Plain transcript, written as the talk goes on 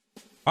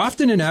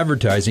Often in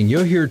advertising,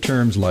 you'll hear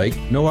terms like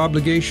no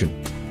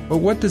obligation. But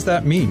what does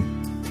that mean?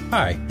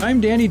 Hi, I'm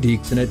Danny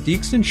Deeks, and at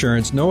Deeks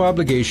Insurance, no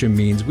obligation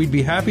means we'd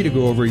be happy to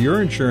go over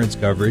your insurance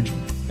coverage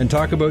and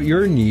talk about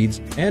your needs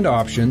and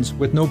options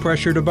with no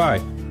pressure to buy.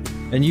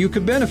 And you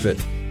could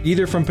benefit,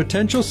 either from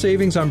potential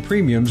savings on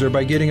premiums or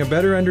by getting a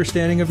better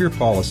understanding of your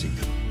policy.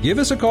 Give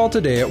us a call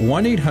today at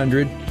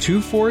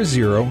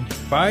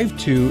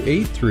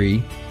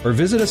 1-800-240-5283 or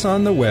visit us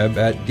on the web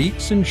at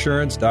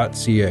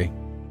deeksinsurance.ca.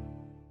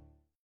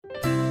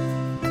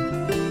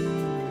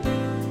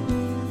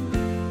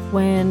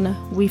 When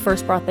we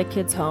first brought the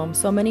kids home,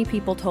 so many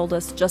people told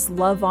us just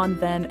love on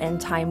them and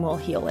time will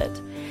heal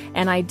it.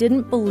 And I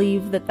didn't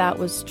believe that that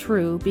was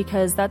true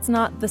because that's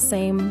not the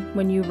same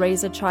when you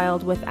raise a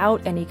child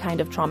without any kind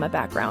of trauma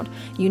background.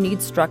 You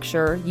need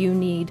structure, you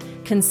need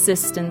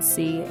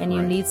consistency, and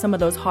you need some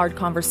of those hard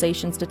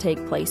conversations to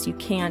take place. You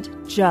can't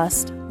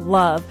just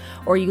love,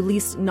 or at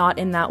least not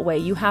in that way.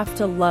 You have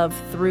to love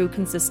through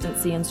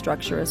consistency and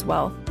structure as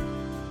well.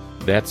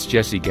 That's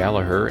Jessie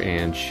Gallagher,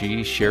 and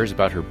she shares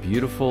about her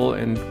beautiful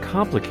and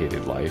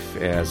complicated life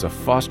as a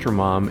foster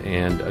mom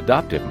and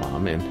adoptive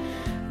mom. And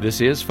this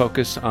is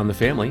Focus on the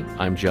Family.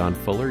 I'm John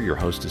Fuller. Your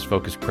host is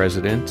Focus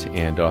President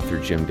and author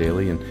Jim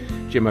Daly. And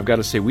Jim, I've got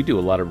to say, we do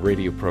a lot of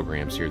radio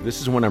programs here. This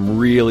is one I'm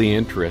really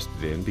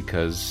interested in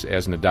because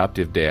as an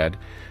adoptive dad,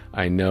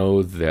 I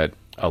know that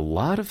a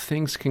lot of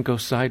things can go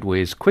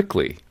sideways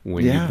quickly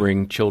when you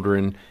bring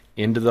children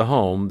into the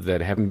home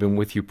that haven't been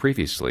with you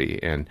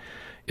previously. And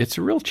it's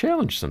a real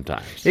challenge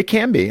sometimes. It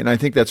can be, and I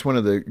think that's one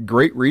of the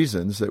great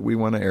reasons that we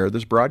want to air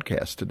this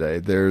broadcast today.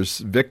 There's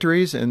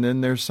victories, and then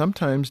there's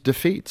sometimes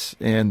defeats,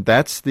 and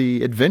that's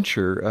the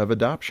adventure of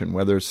adoption,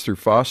 whether it's through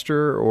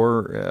foster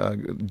or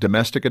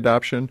domestic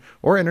adoption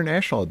or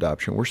international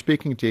adoption. We're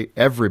speaking to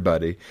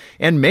everybody,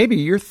 and maybe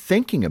you're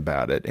thinking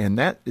about it, and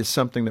that is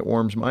something that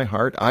warms my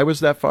heart. I was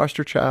that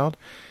foster child,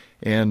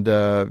 and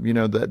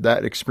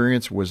that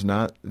experience was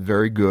not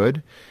very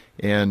good,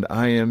 and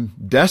I am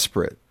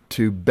desperate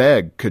to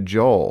beg,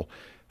 cajole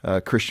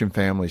Christian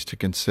families to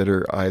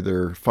consider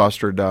either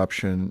foster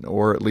adoption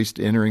or at least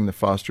entering the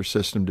foster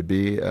system to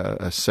be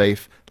a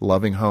safe,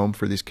 loving home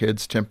for these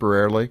kids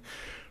temporarily,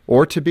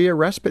 or to be a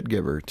respite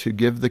giver, to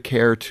give the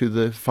care to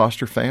the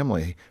foster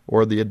family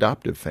or the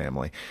adoptive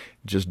family.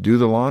 Just do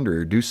the laundry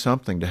or do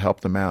something to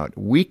help them out.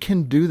 We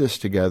can do this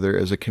together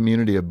as a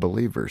community of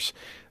believers.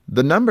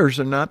 The numbers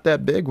are not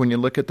that big when you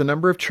look at the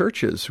number of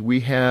churches. We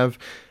have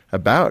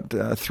about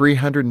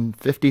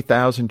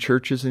 350,000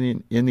 churches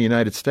in the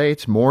United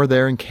States, more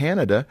there in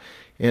Canada,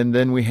 and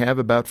then we have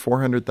about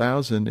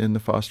 400,000 in the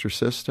foster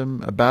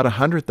system, about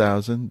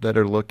 100,000 that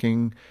are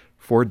looking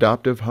for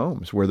adoptive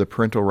homes where the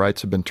parental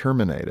rights have been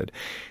terminated.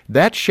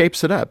 That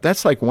shapes it up.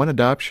 That's like one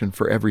adoption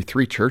for every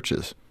 3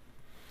 churches.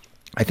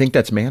 I think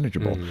that's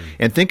manageable.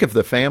 And think if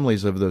the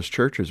families of those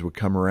churches would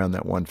come around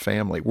that one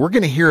family. We're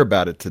going to hear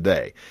about it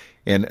today.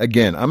 And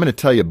again, I'm going to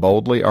tell you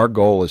boldly, our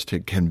goal is to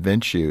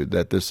convince you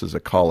that this is a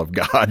call of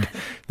God,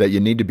 that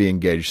you need to be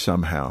engaged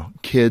somehow.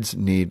 Kids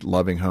need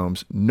loving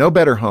homes. No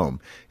better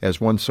home,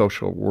 as one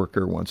social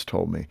worker once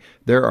told me.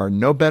 There are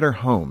no better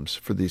homes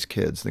for these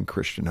kids than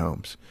Christian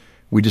homes.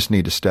 We just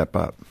need to step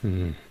up.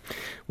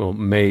 Well,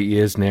 May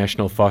is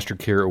National Foster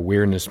Care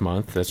Awareness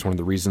Month. That's one of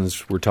the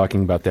reasons we're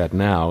talking about that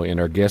now. And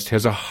our guest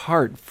has a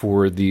heart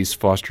for these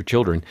foster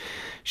children.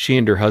 She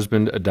and her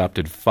husband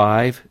adopted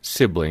 5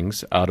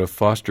 siblings out of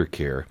foster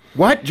care.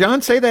 What?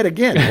 John, say that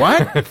again.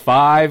 What?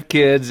 5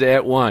 kids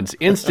at once.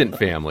 Instant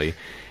family.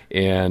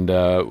 And,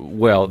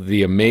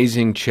 the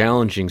amazing,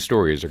 challenging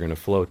stories are going to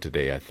flow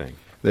today, I think.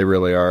 They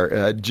really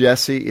are.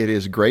 Jessie, it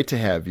is great to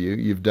have you.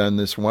 You've done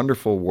this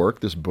wonderful work,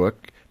 this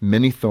book,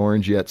 Many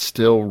Thorns, Yet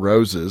Still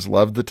Roses.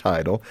 Love the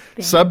title.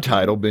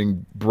 Subtitle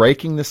being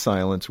Breaking the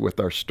Silence with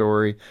Our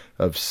Story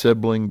of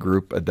Sibling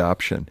Group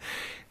Adoption.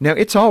 Now,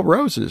 it's all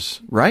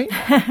roses, right?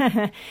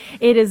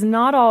 It is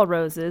not all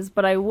roses,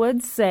 but I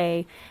would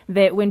say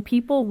that when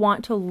people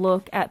want to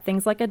look at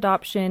things like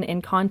adoption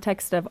in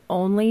context of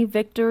only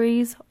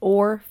victories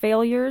or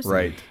failures,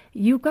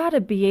 you got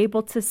to be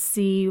able to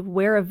see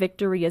where a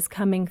victory is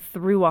coming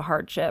through a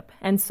hardship.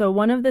 And so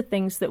one of the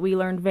things that we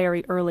learned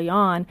very early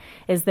on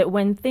is that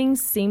when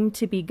things seem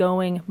to be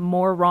going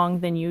more wrong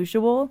than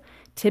usual,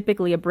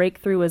 typically a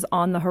breakthrough is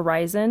on the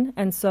horizon.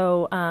 And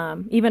so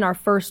even our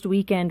first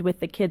weekend with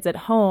the kids at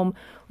home,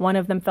 one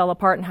of them fell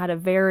apart and had a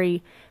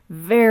very,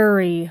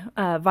 very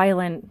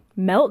violent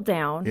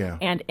meltdown.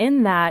 And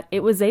in that,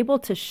 it was able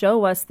to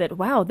show us that,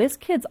 wow, this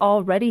kid's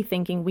already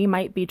thinking we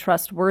might be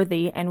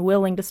trustworthy and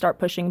willing to start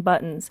pushing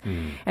buttons.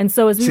 And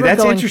so as we were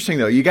that's going... interesting,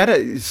 though. You got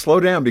to slow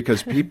down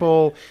because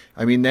people,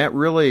 that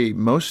really,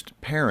 most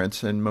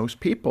parents and most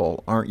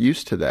people aren't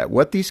used to that.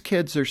 What these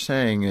kids are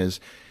saying is,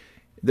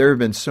 there have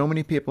been so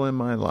many people in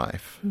my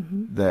life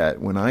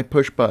that when I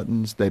push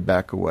buttons, they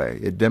back away.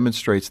 It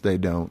demonstrates they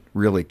don't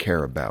really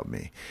care about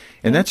me.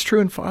 And that's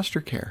true in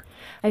foster care.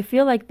 I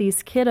feel like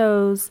these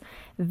kiddos,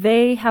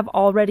 they have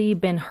already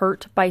been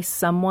hurt by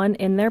someone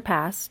in their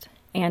past.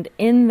 And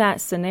in that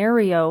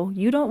scenario,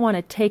 you don't want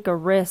to take a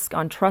risk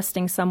on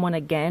trusting someone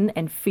again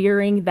and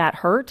fearing that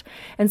hurt.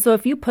 And so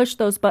if you push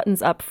those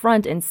buttons up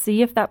front and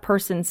see if that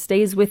person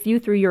stays with you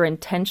through your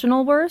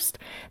intentional worst,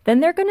 then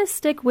they're going to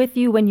stick with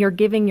you when you're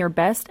giving your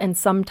best and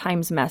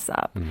sometimes mess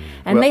up.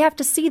 And they have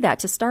to see that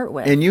to start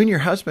with. And you and your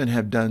husband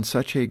have done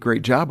such a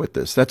great job with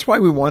this. That's why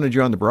we wanted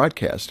you on the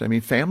broadcast. I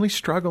mean, families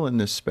struggle in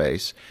this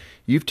space.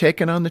 You've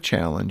taken on the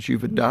challenge.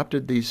 You've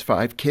adopted these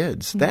 5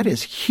 kids. That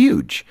is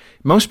huge.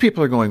 Most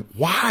people are going,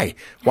 why?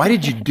 Why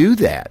did you do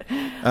that?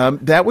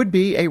 That would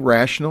be a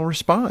rational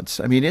response.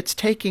 I mean, it's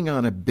taking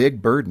on a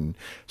big burden.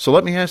 So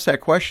let me ask that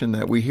question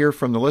that we hear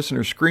from the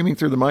listeners screaming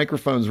through the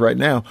microphones right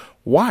now.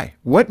 Why?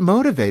 What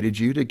motivated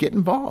you to get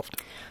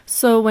involved?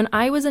 So when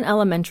I was in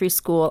elementary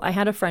school, I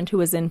had a friend who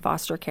was in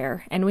foster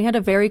care, and we had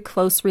a very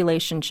close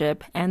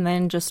relationship. And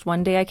then just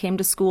one day I came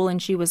to school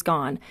and she was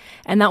gone.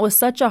 And that was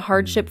such a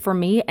hardship for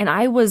me. And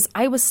I was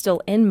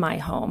still in my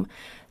home.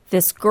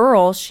 This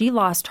girl, she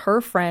lost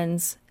her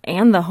friends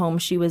and the home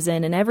she was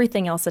in and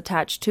everything else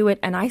attached to it,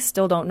 and I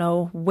still don't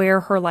know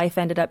where her life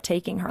ended up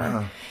taking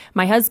her.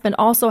 My husband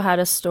also had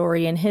a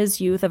story in his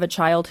youth of a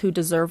child who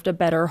deserved a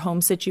better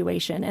home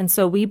situation, and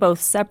so we both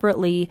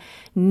separately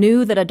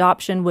knew that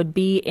adoption would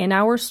be in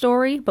our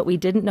story, but we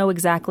didn't know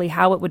exactly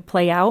how it would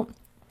play out.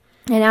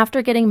 And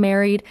after getting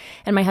married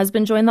and my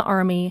husband joined the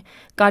Army,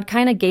 God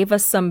kind of gave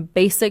us some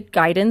basic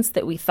guidance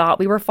that we thought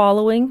we were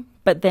following,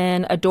 but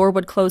then a door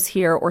would close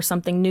here or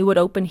something new would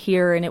open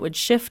here and it would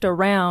shift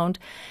around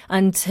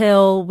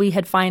until we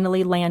had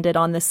finally landed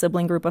on this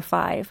sibling group of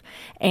 5.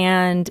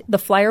 And the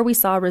flyer we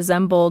saw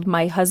resembled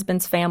my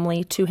husband's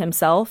family to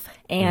himself,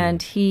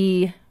 and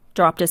he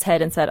dropped his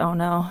head and said, "Oh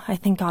no, I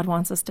think God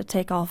wants us to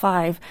take all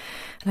 5.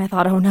 And I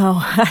thought, "Oh no,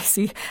 I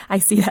see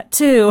that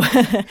too."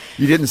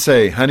 You didn't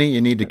say, "Honey, you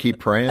need to keep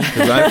praying,"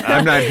 because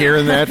I'm not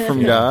hearing that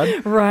from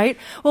God. Right.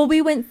 Well,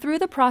 we went through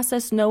the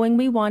process knowing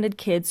we wanted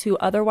kids who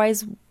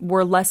otherwise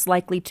were less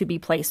likely to be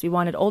placed. We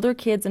wanted older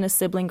kids in a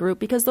sibling group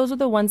because those are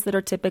the ones that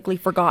are typically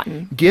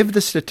forgotten. Give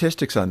the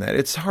statistics on that.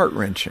 It's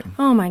heart-wrenching.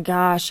 Oh my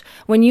gosh.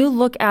 When you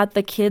look at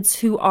the kids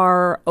who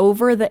are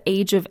over the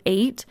age of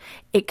 8,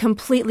 it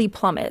completely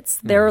plummets.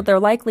 Their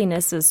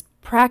likeliness is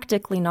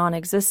practically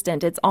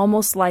non-existent. It's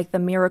almost like the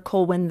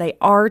miracle when they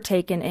are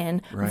taken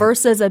in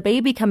versus a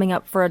baby coming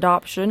up for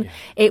adoption.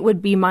 It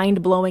would be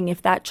mind-blowing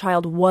if that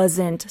child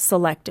wasn't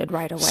selected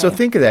right away. So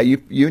think of that.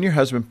 You and your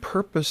husband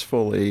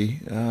purposefully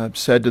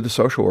said to the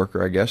social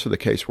worker, I guess, or the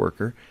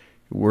caseworker,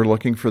 "We're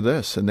looking for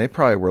this." And they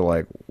probably were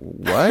like,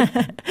 "What?"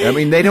 I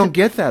mean, they don't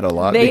get that a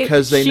lot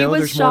because they know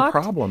there's more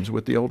problems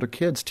with the older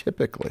kids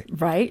typically.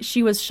 Right.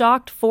 She was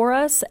shocked for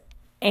us.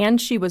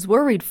 And she was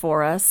worried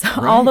for us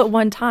all at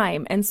one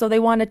time. And so they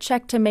want to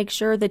check to make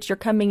sure that you're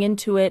coming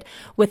into it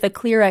with a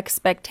clear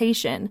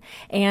expectation.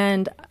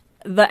 And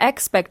the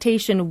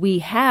expectation we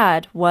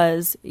had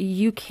was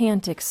you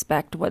can't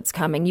expect what's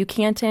coming. You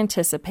can't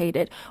anticipate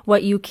it.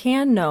 What you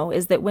can know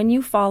is that when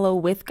you follow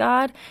with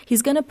God,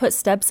 He's going to put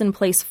steps in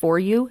place for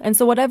you. And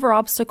so whatever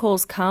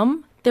obstacles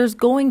come, there's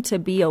going to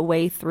be a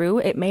way through.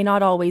 It may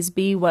not always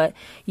be what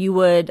you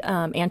would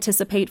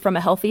anticipate from a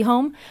healthy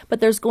home,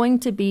 but there's going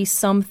to be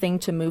something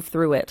to move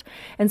through it.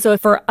 And so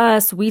for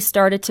us, we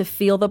started to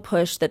feel the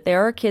push that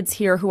there are kids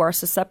here who are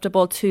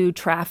susceptible to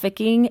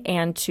trafficking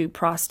and to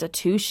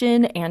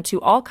prostitution and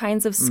to all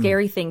kinds of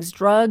scary things,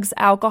 drugs,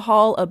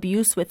 alcohol,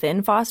 abuse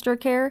within foster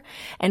care.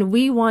 And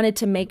we wanted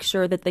to make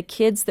sure that the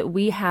kids that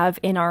we have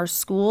in our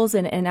schools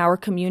and in our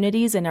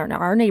communities and in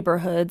our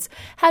neighborhoods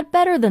had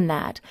better than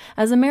that.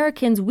 As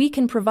Americans, we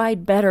can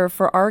provide better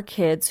for our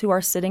kids who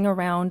are sitting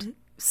around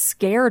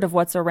scared of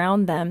what's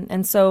around them.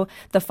 And so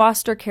the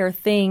foster care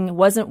thing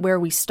wasn't where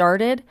we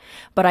started,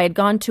 but I had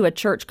gone to a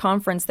church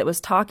conference that was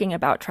talking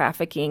about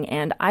trafficking,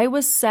 and I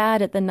was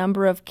sad at the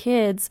number of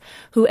kids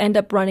who end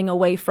up running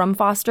away from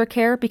foster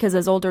care because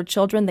as older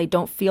children, they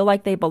don't feel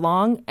like they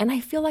belong, and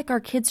I feel like our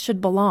kids should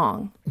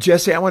belong.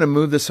 Jesse, I want to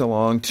move this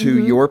along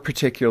to your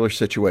particular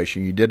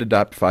situation. You did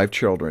adopt 5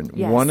 children.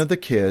 Yes. One of the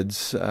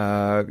kids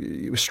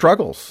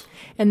struggles.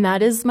 And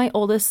that is my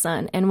oldest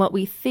son. And what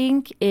we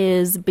think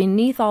is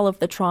beneath all of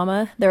the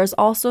trauma, there is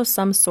also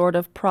some sort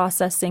of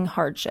processing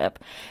hardship.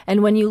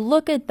 And when you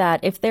look at that,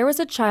 if there is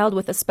a child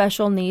with a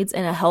special needs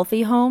in a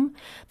healthy home,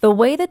 the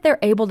way that they're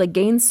able to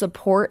gain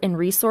support and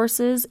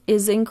resources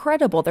is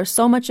incredible. There's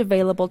so much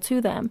available to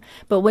them.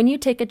 But when you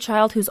take a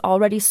child who's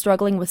already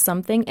struggling with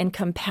something and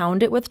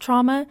compound it with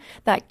trauma,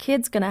 that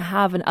kid's going to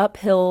have an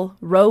uphill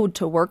road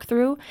to work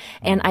through.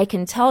 And I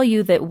can tell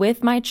you that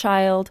with my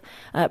child,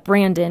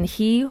 Brandon,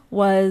 he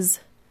was,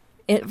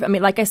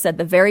 like I said,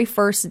 the very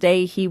first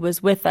day he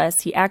was with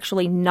us, he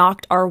actually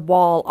knocked our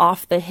wall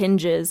off the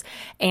hinges,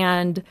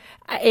 and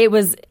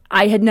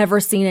I had never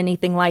seen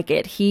anything like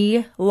it.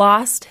 He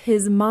lost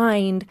his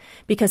mind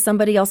because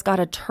somebody else got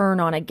a turn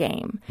on a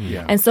game.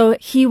 Yeah. And so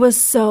he was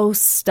so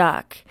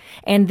stuck.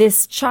 And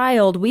this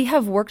child, we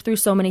have worked through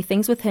so many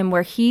things with him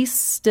where he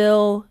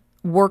still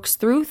works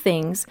through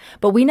things,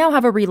 but we now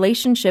have a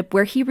relationship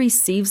where he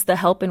receives the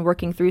help in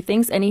working through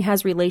things, and he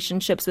has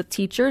relationships with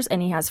teachers,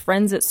 and he has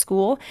friends at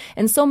school,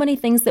 and so many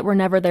things that were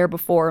never there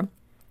before.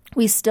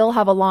 We still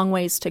have a long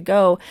ways to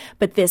go,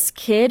 but this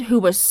kid who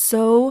was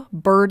so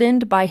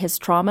burdened by his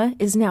trauma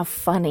is now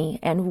funny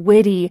and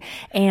witty.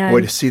 And boy,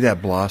 to see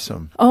that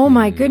blossom. Oh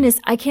my goodness,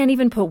 I can't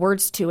even put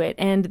words to it.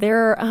 And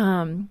there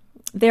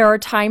are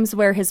times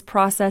where his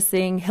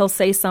processing, he'll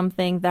say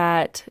something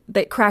that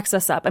cracks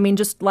us up. I mean,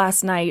 just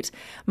last night,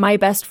 my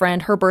best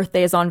friend, her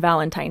birthday is on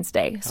Valentine's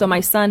Day. So my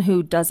son,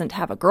 who doesn't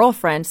have a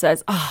girlfriend,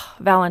 says, "Oh,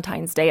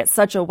 Valentine's Day, it's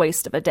such a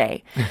waste of a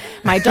day."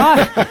 My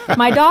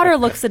daughter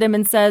looks at him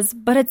and says,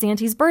 "But it's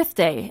Auntie's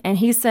birthday." And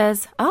he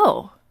says,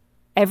 "Oh,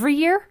 every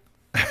year?"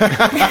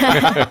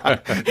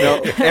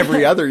 No,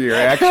 every other year,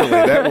 actually.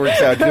 That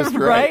works out just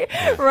right.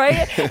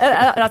 Right.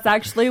 That's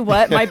actually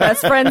what my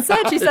best friend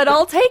said. She said,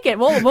 "I'll take it.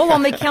 We'll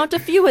only count a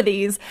few of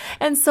these."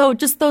 And so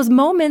just those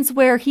moments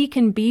where he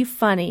can be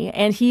funny,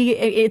 and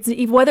it's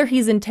whether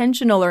he's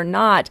intentional or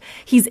not,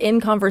 he's in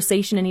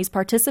conversation and he's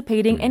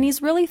participating, and he's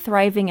really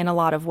thriving in a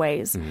lot of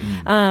ways.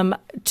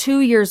 2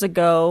 years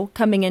ago,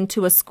 coming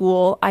into a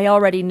school, I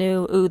already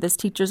knew, this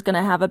teacher's going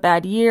to have a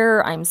bad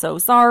year. I'm so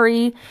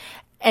sorry.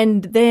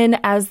 And then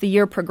as the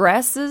year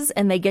progresses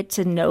and they get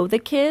to know the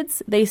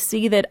kids, they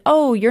see that,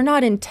 you're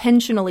not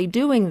intentionally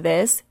doing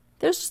this.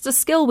 There's just a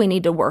skill we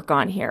need to work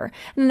on here.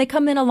 And then they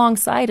come in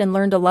alongside and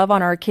learn to love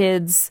on our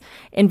kids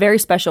in very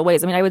special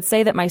ways. I mean, I would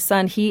say that my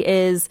son, he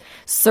is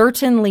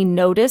certainly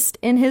noticed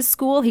in his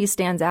school. He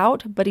stands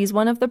out, but he's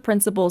one of the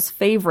principal's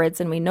favorites.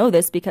 And we know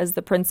this because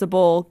the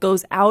principal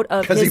goes out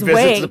of his way. Because he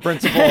visits the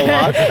principal a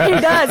lot. He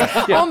does.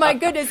 Yeah. Oh, my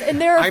goodness. And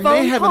there are phone calls.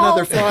 I may have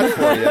another thought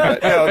for you,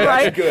 but no, that's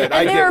right? good.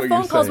 And there are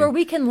phone calls where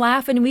we can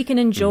laugh and we can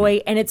enjoy,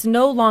 and it's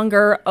no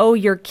longer,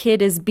 your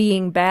kid is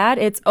being bad.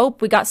 It's,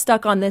 we got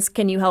stuck on this.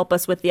 Can you help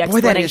us with the explanation?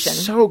 Boy, that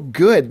is so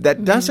good.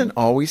 That doesn't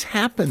always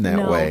happen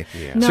that way.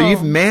 Yeah. So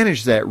you've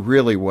managed that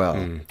really well.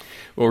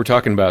 Well, we're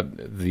talking about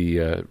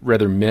the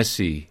rather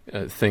messy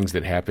things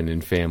that happen in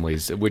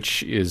families,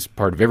 which is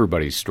part of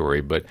everybody's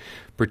story, but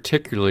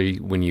particularly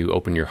when you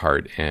open your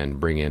heart and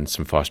bring in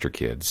some foster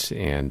kids.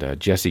 And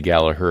Jesse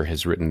Gallagher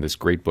has written this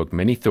great book,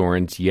 Many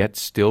Thorns, Yet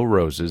Still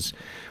Roses.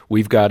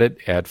 We've got it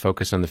at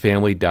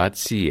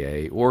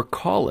focusonthefamily.ca, or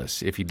call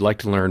us if you'd like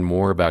to learn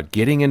more about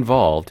getting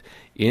involved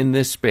in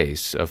this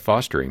space of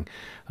fostering.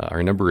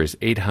 Our number is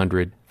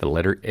 800, the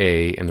letter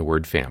A, and the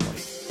word family.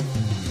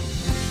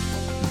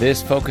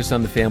 This Focus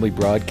on the Family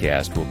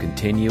broadcast will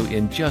continue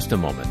in just a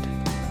moment.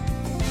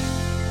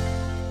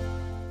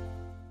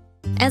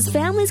 As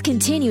families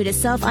continue to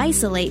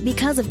self-isolate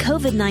because of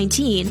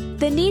COVID-19,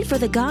 the need for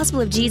the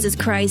gospel of Jesus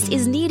Christ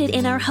is needed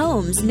in our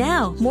homes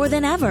now more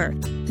than ever.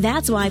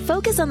 That's why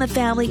Focus on the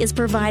Family is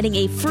providing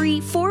a free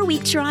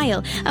 4-week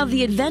trial of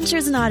the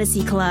Adventures in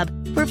Odyssey Club,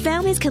 where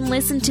families can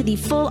listen to the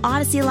full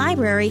Odyssey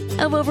library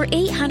of over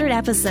 800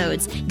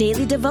 episodes,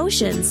 daily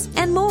devotions,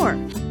 and more.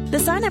 The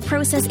sign-up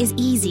process is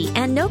easy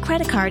and no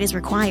credit card is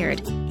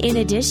required. In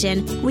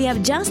addition, we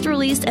have just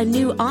released a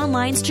new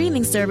online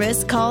streaming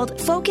service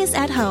called Focus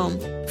at Home.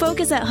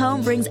 Focus at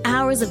Home brings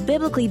hours of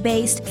biblically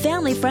based,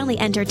 family-friendly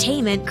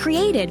entertainment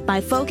created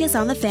by Focus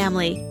on the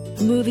Family.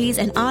 Movies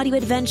and audio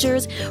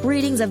adventures,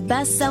 readings of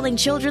best-selling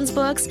children's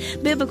books,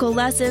 biblical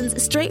lessons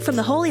straight from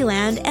the Holy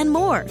Land, and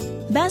more.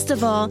 Best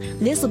of all,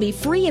 this will be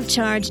free of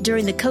charge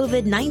during the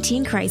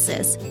COVID-19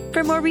 crisis.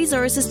 For more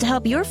resources to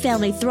help your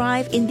family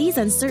thrive in these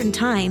uncertain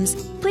times,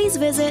 please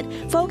visit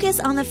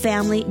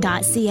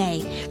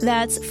focusonthefamily.ca.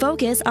 That's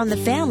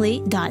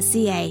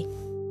focusonthefamily.ca.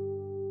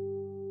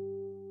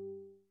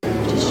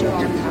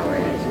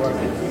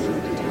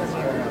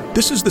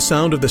 This is the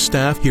sound of the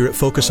staff here at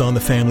Focus on the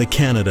Family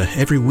Canada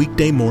every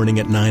weekday morning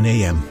at 9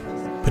 a.m.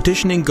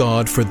 Petitioning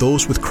God for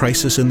those with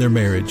crisis in their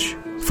marriage,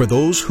 for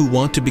those who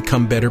want to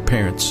become better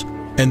parents,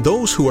 and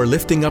those who are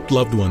lifting up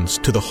loved ones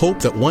to the hope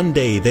that one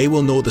day they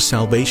will know the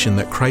salvation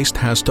that Christ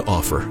has to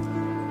offer.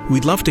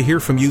 We'd love to hear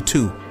from you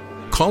too.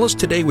 Call us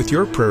today with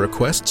your prayer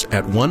requests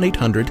at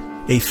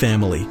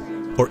 1-800-A-FAMILY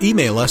or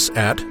email us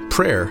at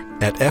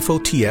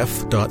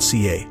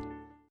prayer@fotf.ca.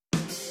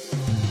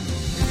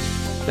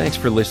 Thanks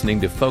for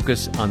listening to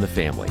Focus on the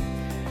Family.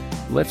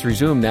 Let's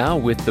resume now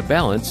with the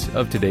balance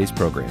of today's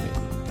programming.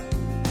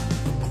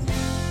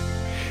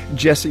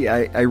 Jesse,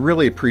 I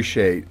really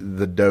appreciate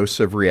the dose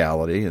of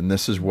reality, and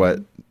this is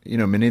what,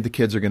 many of the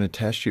kids are going to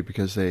test you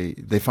because they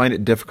find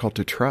it difficult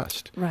to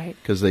trust. Right.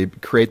 Because they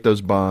create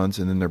those bonds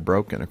and then they're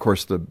broken. Of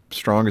course, the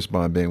strongest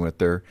bond being with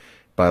their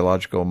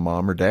biological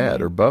mom or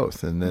dad or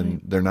both, and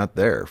then they're not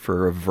there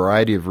for a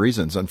variety of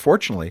reasons.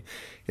 Unfortunately,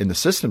 in the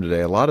system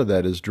today, a lot of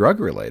that is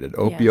drug-related.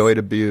 Opioid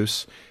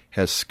abuse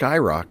has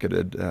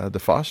skyrocketed the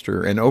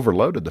foster and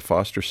overloaded the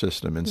foster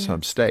system in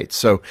some states.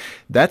 So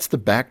that's the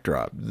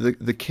backdrop.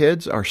 The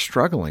kids are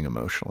struggling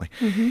emotionally.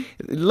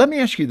 Let me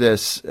ask you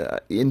this.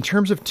 In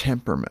terms of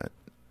temperament,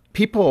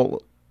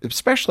 people,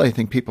 especially I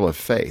think people of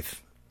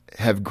faith,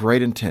 have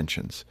great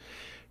intentions,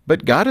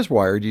 but God has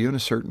wired you in a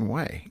certain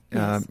way.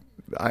 Yes.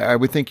 I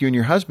would think you and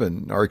your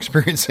husband are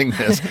experiencing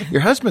this.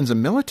 Your husband's a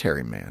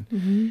military man.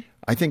 Mm-hmm.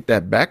 I think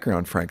that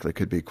background, frankly,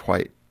 could be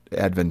quite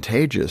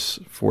advantageous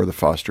for the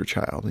foster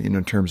child,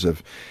 in terms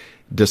of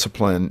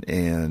discipline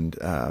and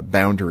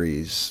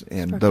boundaries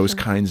and those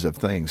kinds of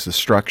things, the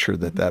structure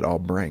that all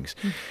brings.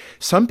 Mm-hmm.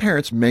 Some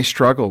parents may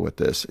struggle with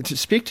this. To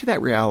speak to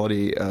that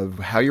reality of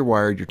how you're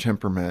wired, your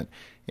temperament,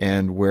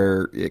 and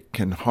where it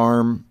can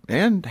harm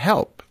and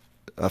help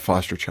a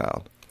foster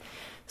child.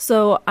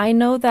 So I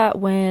know that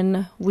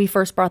when we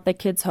first brought the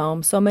kids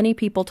home, so many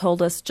people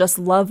told us just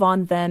love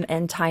on them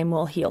and time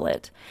will heal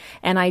it.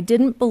 And I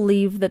didn't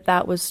believe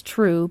that was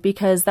true,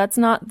 because that's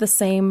not the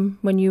same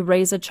when you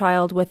raise a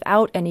child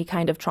without any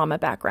kind of trauma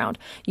background.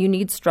 You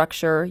need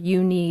structure,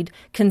 you need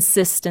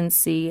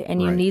consistency,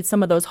 and you need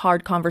some of those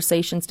hard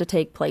conversations to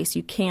take place.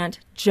 You can't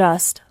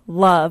just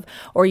love,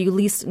 or you at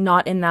least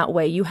not in that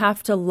way. You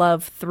have to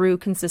love through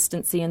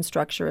consistency and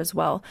structure as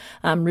well.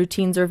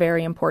 Routines are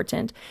very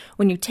important.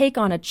 When you take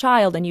on a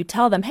child and you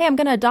tell them, hey, I'm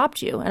going to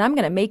adopt you and I'm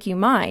going to make you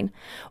mine.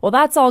 Well,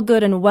 that's all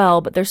good and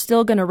well, but they're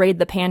still going to raid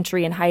the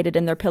pantry and hide it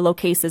in their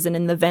pillowcases and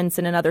in the vents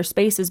and in other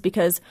spaces,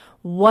 because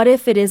what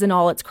if it isn't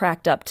all it's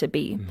cracked up to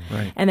be?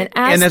 Right. And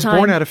then that's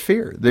born out of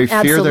fear. They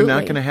fear they're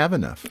not going to have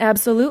enough.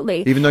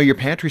 Absolutely. Even though your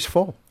pantry's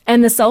full.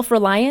 And the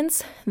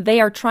self-reliance, they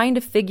are trying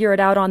to figure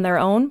it out on their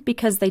own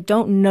because they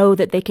don't know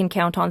that they can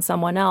count on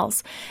someone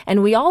else.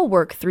 And we all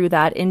work through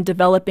that in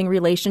developing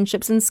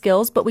relationships and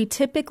skills, but we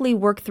typically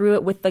work through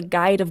it with the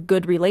guide of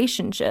good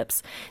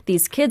relationships.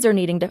 These kids are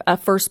needing a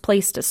first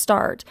place to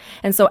start.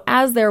 And so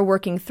as they're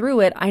working through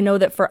it, I know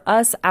that for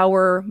us,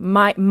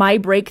 my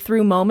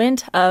breakthrough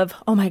moment of,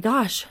 oh my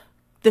gosh,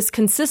 this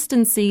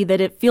consistency that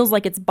it feels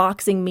like it's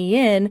boxing me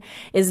in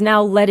is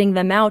now letting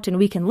them out and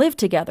we can live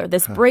together.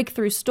 This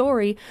breakthrough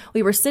story,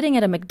 we were sitting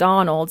at a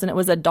McDonald's and it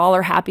was a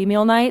 $1 Happy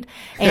Meal night.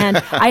 And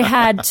I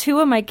had two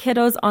of my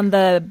kiddos on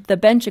the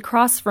bench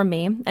across from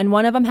me, and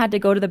one of them had to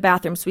go to the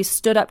bathroom. So we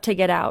stood up to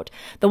get out.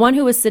 The one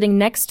who was sitting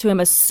next to him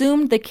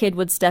assumed the kid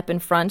would step in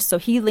front. So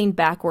he leaned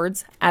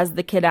backwards as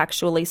the kid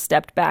actually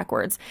stepped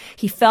backwards.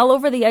 He fell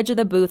over the edge of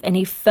the booth and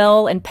he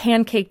fell and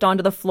pancaked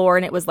onto the floor,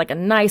 and it was like a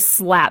nice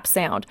slap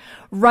sound.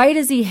 Right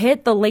as he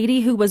hit, the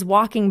lady who was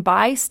walking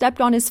by stepped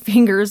on his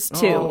fingers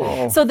too.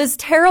 Oh. So this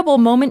terrible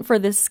moment for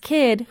this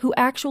kid who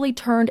actually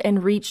turned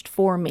and reached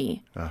for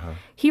me. Uh-huh.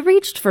 He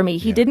reached for me.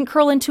 He didn't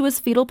curl into his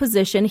fetal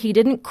position. He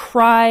didn't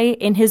cry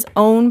in his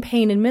own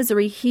pain and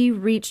misery. He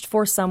reached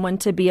for someone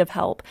to be of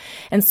help.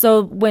 And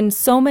so when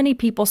so many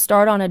people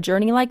start on a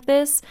journey like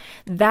this,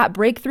 that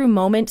breakthrough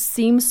moment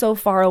seems so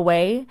far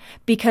away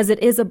because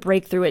it is a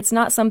breakthrough. It's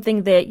not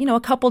something that, a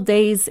couple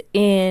days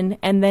in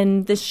and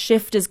then this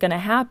shift is going to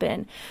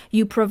happen.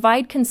 You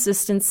provide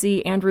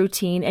consistency and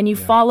routine, and you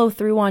follow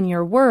through on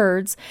your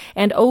words.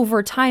 And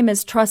over time,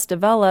 as trust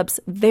develops,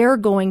 they're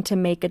going to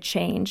make a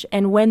change.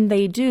 And when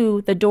they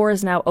do, the door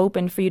is now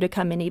open for you to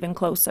come in even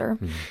closer.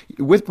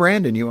 Mm-hmm. With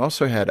Brandon, you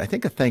also had, I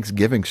think, a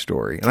Thanksgiving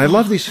story. And I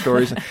love these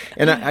stories.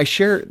 And I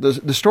share,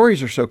 the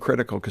stories are so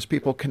critical because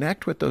people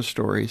connect with those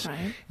stories.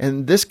 Right.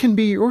 And this can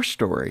be your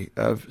story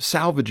of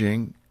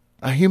salvaging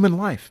a human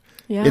life.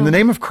 Yeah. In the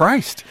name of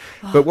Christ.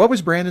 But what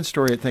was Brandon's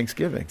story at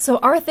Thanksgiving? So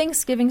our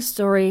Thanksgiving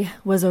story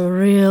was a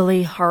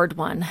really hard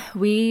one.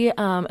 We,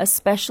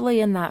 especially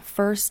in that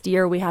first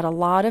year, we had a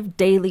lot of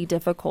daily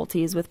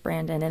difficulties with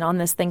Brandon. And on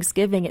this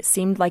Thanksgiving, it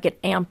seemed like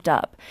it amped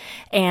up.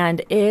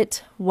 And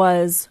it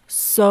was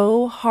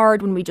so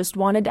hard when we just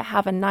wanted to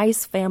have a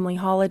nice family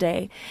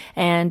holiday.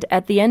 And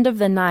at the end of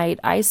the night,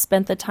 I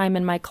spent the time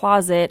in my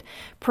closet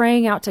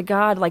praying out to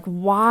God, like,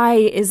 why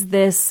is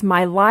this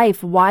my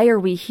life? Why are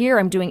we here?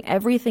 I'm doing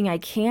everything I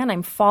can.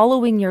 I'm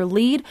following your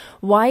lead.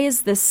 Why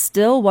is this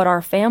still what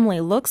our family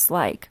looks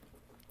like?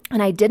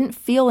 And I didn't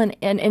feel an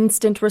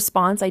instant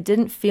response. I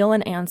didn't feel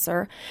an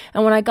answer.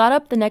 And when I got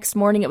up the next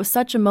morning, it was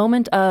such a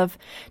moment of,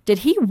 did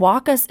he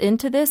walk us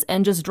into this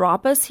and just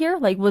drop us here?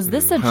 Like, was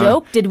this a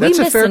joke? Did we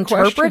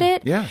misinterpret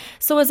it? Yeah.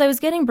 So as I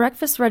was getting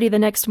breakfast ready the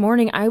next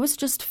morning, I was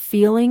just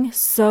feeling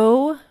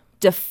so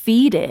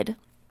defeated.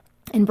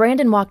 And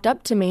Brandon walked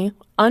up to me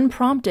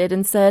unprompted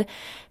and said,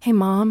 "Hey,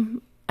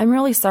 Mom, I'm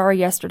really sorry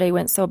yesterday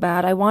went so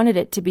bad. I wanted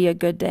it to be a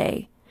good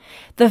day."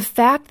 The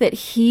fact that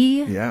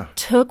he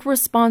took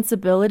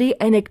responsibility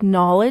and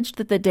acknowledged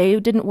that the day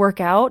didn't work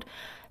out,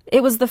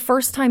 it was the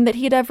first time that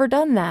he'd ever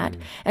done that.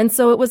 And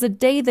so it was a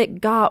day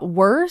that got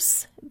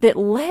worse that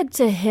led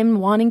to him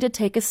wanting to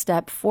take a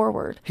step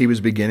forward. He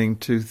was beginning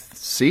to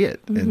see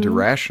it and to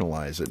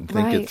rationalize it and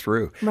think it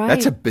through. Right.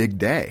 That's a big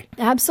day.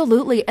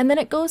 Absolutely. And then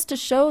it goes to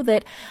show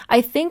that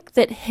I think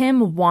that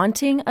him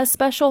wanting a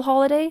special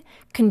holiday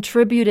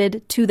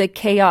contributed to the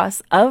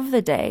chaos of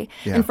the day.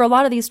 Yeah. And for a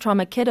lot of these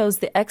trauma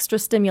kiddos, the extra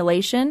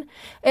stimulation,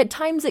 at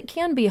times it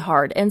can be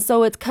hard. And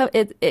so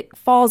it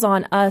falls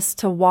on us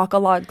to walk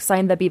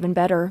alongside them even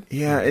better.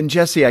 Yeah. And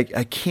Jesse, I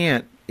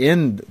can't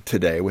end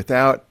today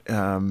without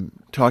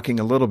talking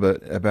a little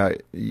bit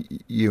about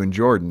you and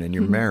Jordan and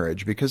your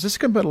marriage, because this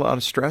can put a lot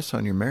of stress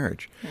on your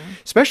marriage,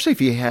 especially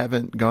if you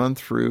haven't gone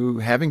through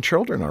having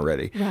children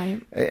already.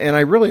 Right. And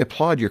I really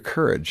applaud your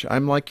courage.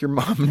 I'm like your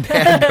mom and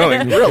dad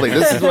going, really,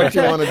 this is what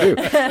you want to do.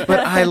 But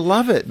I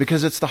love it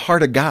because it's the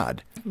heart of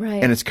God.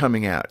 Right. And it's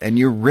coming out, and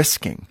you're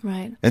risking.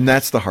 Right. And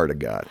that's the heart of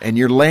God. And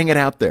you're laying it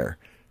out there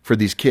for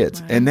these kids.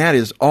 Right. And that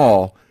is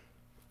all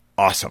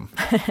awesome.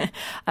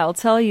 I'll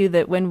tell you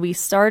that when we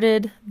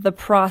started the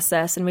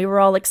process and we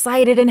were all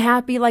excited and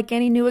happy like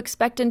any new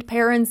expectant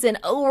parents, and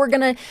we're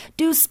going to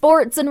do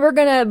sports and we're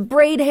going to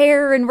braid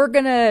hair and we're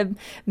going to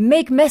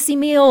make messy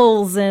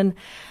meals, and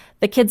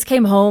the kids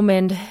came home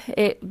and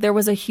there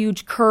was a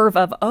huge curve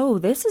of,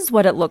 this is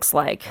what it looks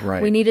like. Right.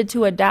 We needed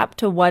to adapt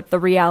to what the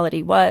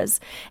reality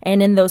was.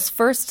 And in those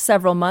first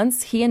several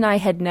months, he and I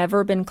had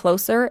never been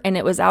closer. And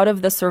it was out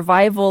of the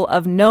survival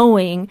of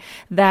knowing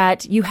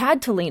that you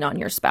had to lean on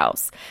your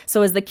spouse.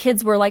 So as the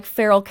kids were like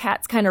feral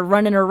cats kind of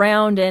running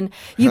around, and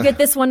you get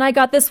this one, I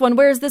got this one,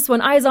 where's this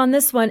one, eyes on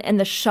this one, and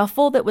the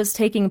shuffle that was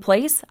taking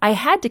place, I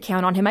had to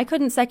count on him. I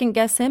couldn't second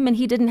guess him, and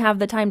he didn't have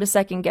the time to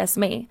second guess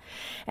me.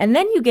 And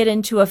then you get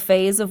into a phase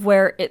of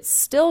where it's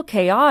still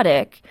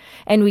chaotic,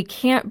 and we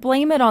can't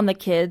blame it on the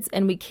kids,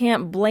 and we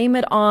can't blame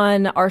it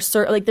on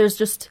there's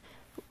just,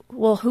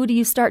 who do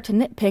you start to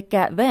nitpick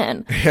at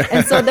then?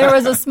 And so there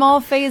was a small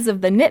phase of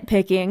the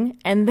nitpicking,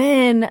 and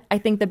then I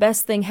think the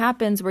best thing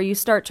happens where you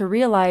start to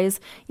realize,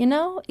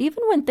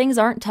 even when things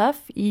aren't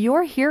tough,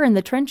 you're here in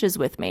the trenches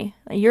with me.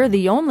 You're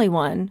the only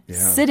one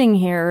sitting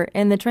here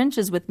in the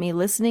trenches with me,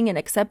 listening and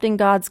accepting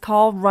God's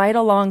call right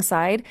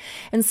alongside.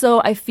 And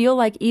so I feel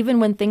like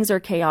even when things are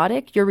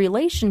chaotic, your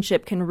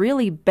relationship can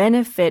really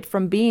benefit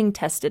from being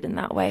tested in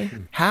that way.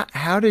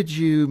 How did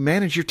you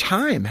manage your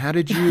time? How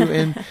did you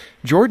and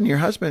Jordan, your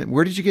husband,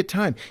 where did you get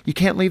time? You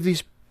can't leave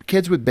these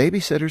kids with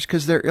babysitters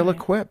because they're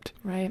ill-equipped.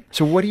 Right.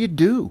 So what do you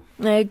do?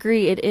 I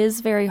agree. It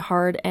is very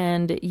hard,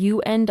 and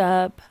you end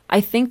up,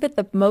 I think that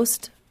the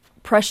most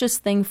precious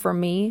thing for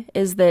me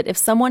is that if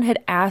someone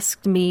had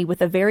asked me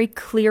with a very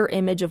clear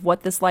image of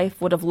what this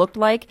life would have looked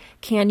like,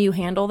 can you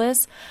handle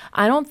this?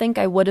 I don't think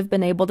I would have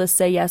been able to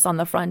say yes on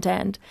the front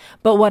end.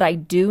 But what I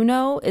do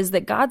know is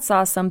that God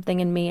saw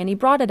something in me and he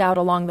brought it out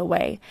along the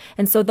way.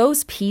 And so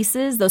those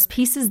pieces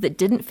that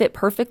didn't fit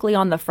perfectly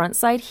on the front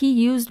side, he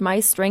used my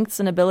strengths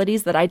and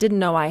abilities that I didn't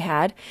know I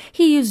had.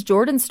 He used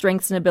Jordan's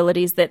strengths and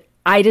abilities that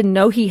I didn't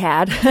know he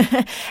had.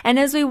 And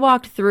as we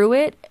walked through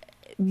it,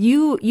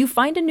 you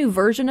find a new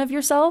version of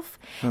yourself.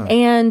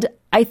 And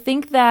I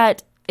think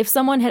that if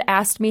someone had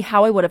asked me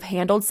how I would have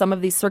handled some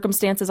of these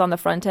circumstances on the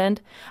front end,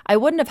 I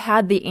wouldn't have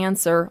had the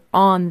answer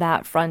on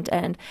that front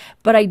end.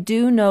 But I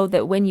do know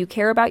that when you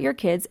care about your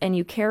kids and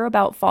you care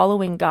about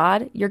following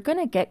God, you're going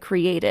to get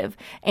creative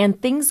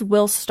and things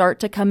will start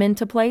to come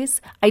into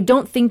place. I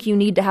don't think you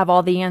need to have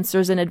all the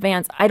answers in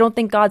advance. I don't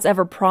think God's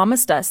ever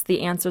promised us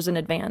the answers in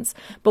advance.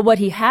 But what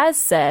he has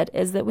said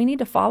is that we need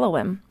to follow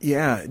him.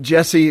 Yeah,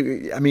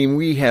 Jesse, I mean,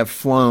 we have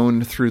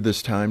flown through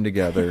this time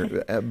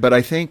together, but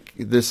I think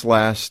this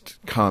last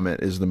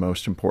comment is the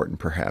most important,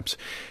 perhaps.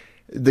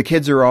 The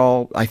kids are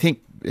all, I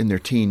think, in their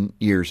teen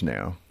years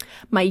now.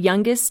 My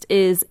youngest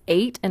is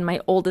 8 and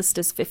my oldest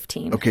is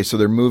 15. Okay, so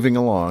they're moving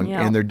along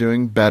and they're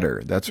doing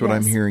better. That's what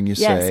I'm hearing you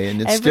say.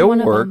 And it's still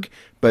work,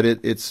 but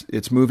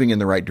it's moving in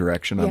the right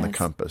direction on the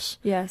compass.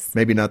 Yes.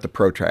 Maybe not the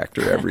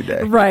protractor every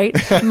day. Right.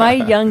 My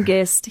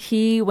youngest,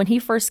 when he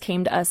first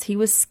came to us, he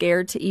was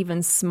scared to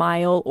even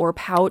smile or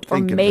pout or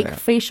make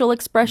facial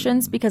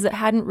expressions because it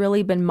hadn't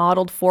really been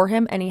modeled for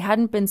him, and he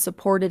hadn't been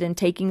supported in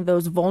taking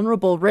those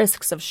vulnerable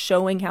risks of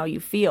showing how you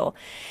feel.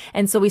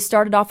 And so we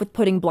started off with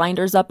putting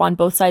blinders up on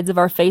both sides of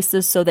our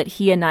faces so that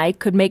he and I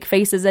could make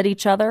faces at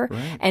each other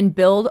and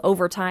build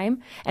over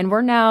time. And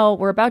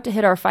we're about to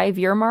hit our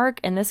 5-year mark,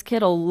 and this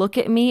kid will look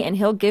at me and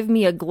he'll give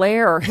me a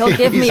glare or he'll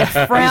give me a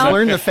frown. He's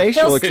learned the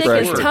facial he'll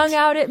expressions. stick his tongue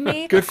out at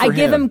me. Good for I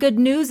give him good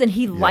news and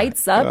he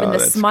lights up, and the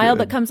smile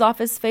that comes off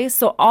his face.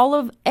 So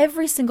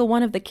every single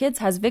one of the kids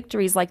has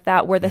victories like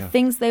that, where the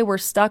things they were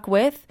stuck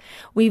with,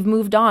 we've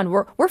moved on.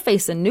 We're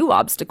facing new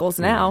obstacles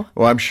now.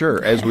 Well, I'm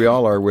sure, as we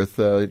all are with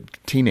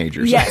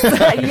teenagers. Yes,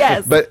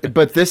 yes.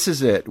 But this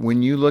is it.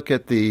 When you look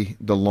at the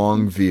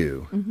long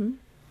view,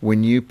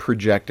 when you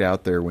project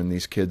out there when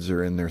these kids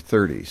are in their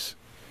 30s,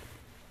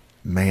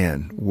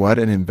 man, what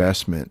an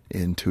investment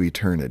into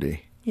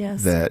eternity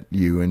that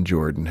you and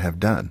Jordan have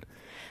done.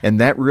 And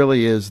that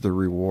really is the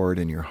reward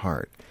in your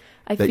heart.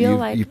 I feel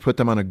like you put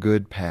them on a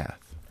good path,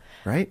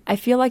 right? I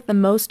feel like the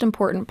most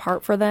important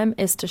part for them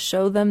is to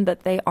show them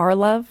that they are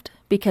loved,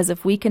 because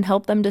if we can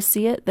help them to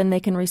see it, then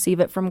they can receive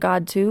it from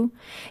God too.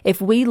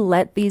 If we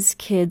let these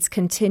kids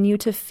continue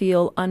to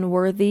feel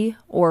unworthy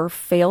or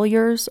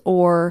failures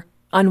or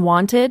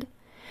unwanted,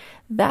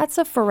 that's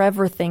a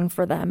forever thing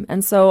for them.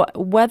 And so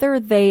whether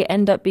they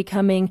end up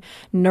becoming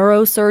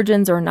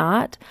neurosurgeons or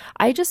not,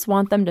 I just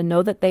want them to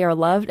know that they are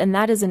loved, and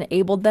that has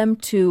enabled them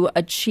to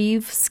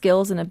achieve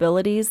skills and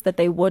abilities that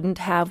they wouldn't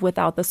have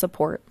without the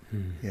support.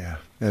 Yeah,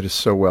 that is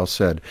so well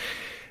said.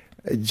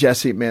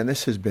 Jesse, man,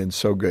 this has been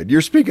so good.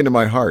 You're speaking to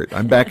my heart.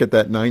 I'm back at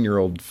that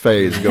 9-year-old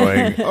phase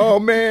going, oh,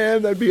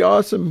 man, that'd be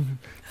awesome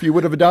if you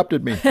would have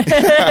adopted me.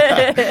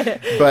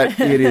 But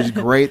it is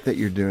great that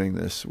you're doing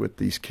this with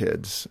these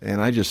kids, and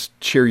I just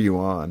cheer you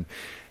on.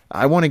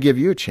 I want to give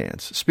you a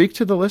chance. Speak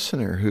to the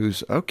listener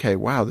who's, okay,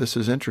 wow, this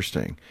is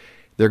interesting.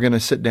 They're going to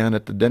sit down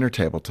at the dinner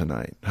table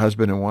tonight,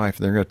 husband and wife.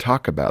 They're going to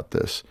talk about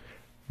this.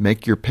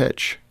 Make your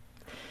pitch.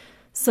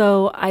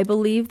 So I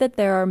believe that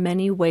there are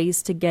many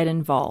ways to get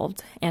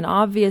involved. And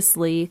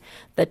obviously,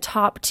 the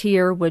top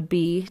tier would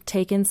be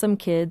taking some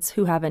kids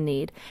who have a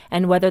need.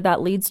 And whether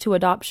that leads to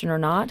adoption or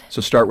not.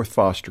 So start with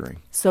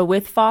fostering. So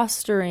with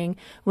fostering,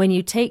 when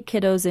you take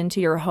kiddos into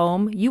your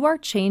home, you are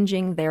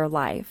changing their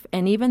life.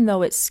 And even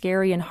though it's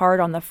scary and hard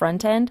on the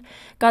front end,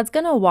 God's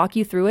going to walk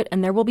you through it,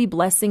 and there will be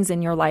blessings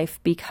in your life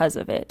because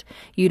of it.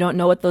 You don't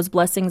know what those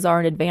blessings are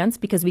in advance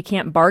because we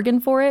can't bargain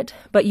for it,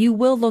 but you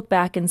will look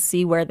back and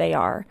see where they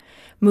are.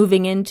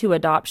 Moving into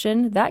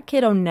adoption, that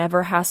kiddo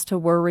never has to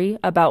worry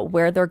about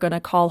where they're going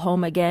to call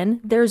home again.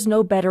 There's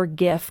no better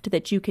gift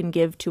that you can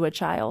give to a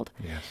child.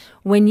 Yes.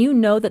 When you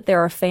know that there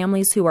are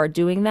families who are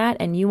doing that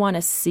and you want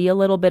to see a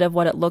little bit of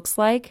what it looks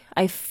like,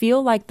 I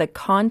feel like the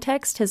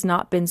context has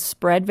not been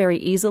spread very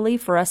easily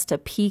for us to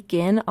peek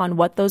in on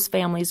what those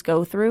families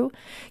go through.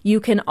 You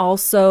can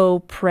also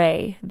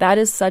pray. That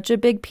is such a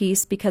big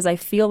piece because I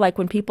feel like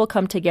when people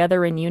come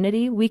together in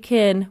unity, we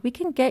can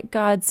get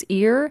God's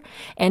ear.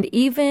 And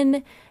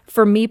even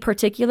for me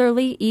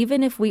particularly,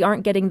 even if we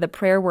aren't getting the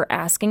prayer we're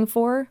asking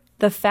for,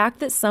 the fact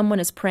that someone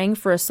is praying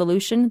for a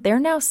solution, they're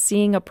now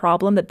seeing a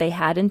problem that they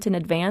hadn't in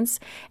advance,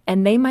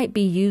 and they might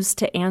be used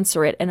to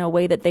answer it in a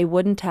way that they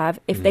wouldn't have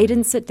if they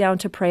didn't sit down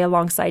to pray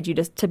alongside you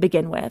to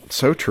begin with.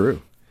 So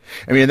true.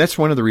 I mean, that's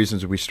one of the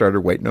reasons we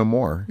started Wait No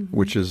More,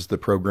 which is the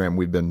program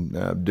we've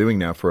been doing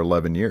now for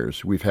 11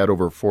 years. We've had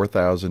over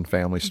 4,000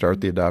 families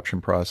start the adoption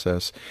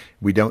process.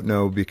 We don't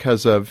know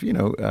because of,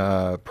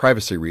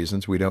 privacy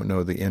reasons, we don't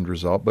know the end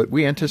result, but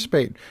we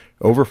anticipate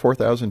over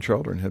 4,000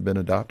 children have been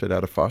adopted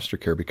out of foster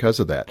care because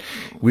of that.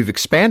 We've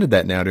expanded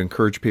that now to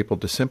encourage people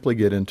to simply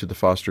get into the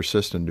foster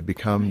system to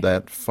become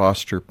that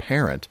foster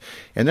parent.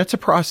 And that's a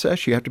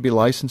process. You have to be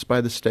licensed by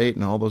the state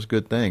and all those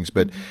good things.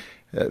 But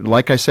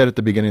like I said at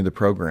the beginning of the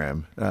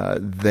program,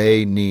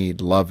 they need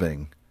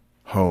loving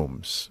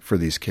homes for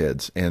these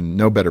kids, and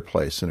no better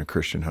place than a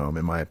Christian home,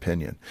 in my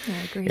opinion.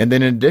 I agree. And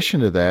then in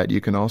addition to that,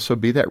 you can also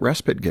be that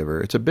respite giver.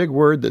 It's a big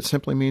word that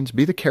simply means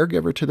be the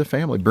caregiver to the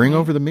family, bring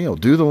over the meal,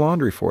 do the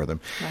laundry for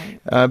them.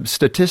 Right.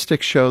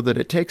 Statistics show that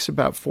it takes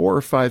about 4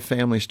 or 5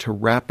 families to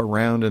wrap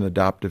around an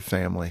adoptive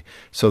family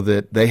so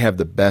that they have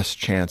the best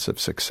chance of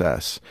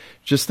success.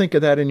 Just think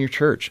of that in your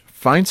church.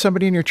 Find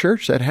somebody in your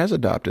church that has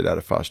adopted out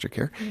of foster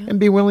care and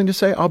be willing to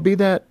say, I'll be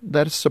that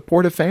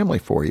supportive family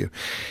for you.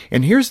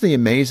 And here's the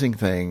amazing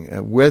thing.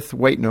 With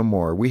Wait No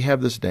More, we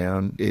have this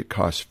down. It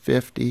costs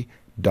 $50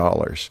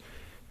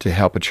 to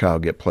help a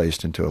child get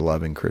placed into a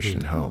loving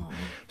Christian home.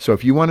 So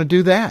if you want to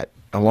do that,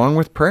 along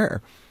with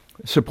prayer,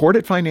 support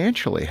it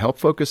financially, help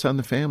focus on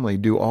the family,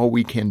 do all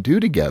we can do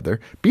together,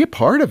 be a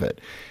part of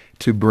it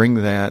to bring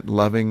that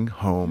loving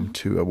home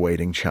to a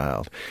waiting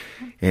child.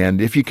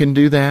 And if you can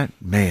do that,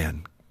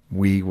 man,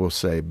 we will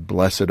say,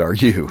 blessed are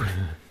you.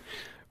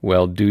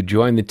 Well, do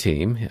join the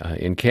team.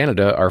 In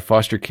Canada, our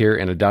foster care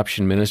and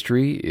adoption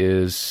ministry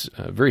is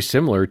very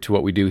similar to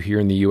what we do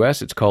here in the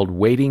U.S. It's called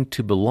Waiting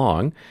to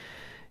Belong,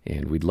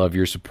 and we'd love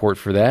your support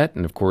for that.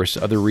 And, of course,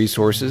 other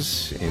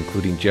resources,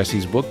 including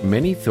Jesse's book,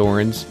 Many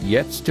Thorns,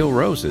 Yet Still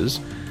Roses,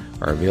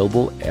 are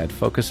available at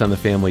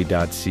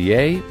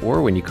focusonthefamily.ca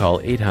or when you call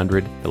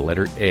 800, the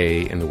letter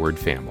A in the word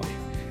family.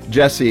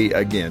 Jesse,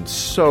 again,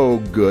 so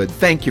good.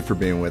 Thank you for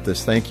being with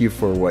us. Thank you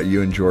for what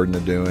you and Jordan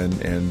are doing,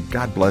 and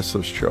God bless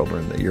those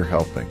children that you're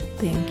helping.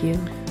 Thank you.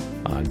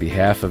 On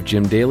behalf of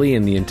Jim Daly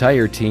and the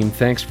entire team,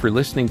 thanks for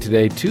listening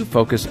today to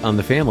Focus on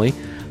the Family.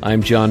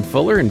 I'm John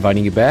Fuller,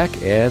 inviting you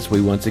back as we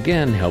once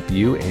again help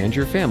you and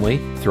your family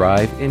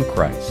thrive in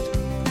Christ.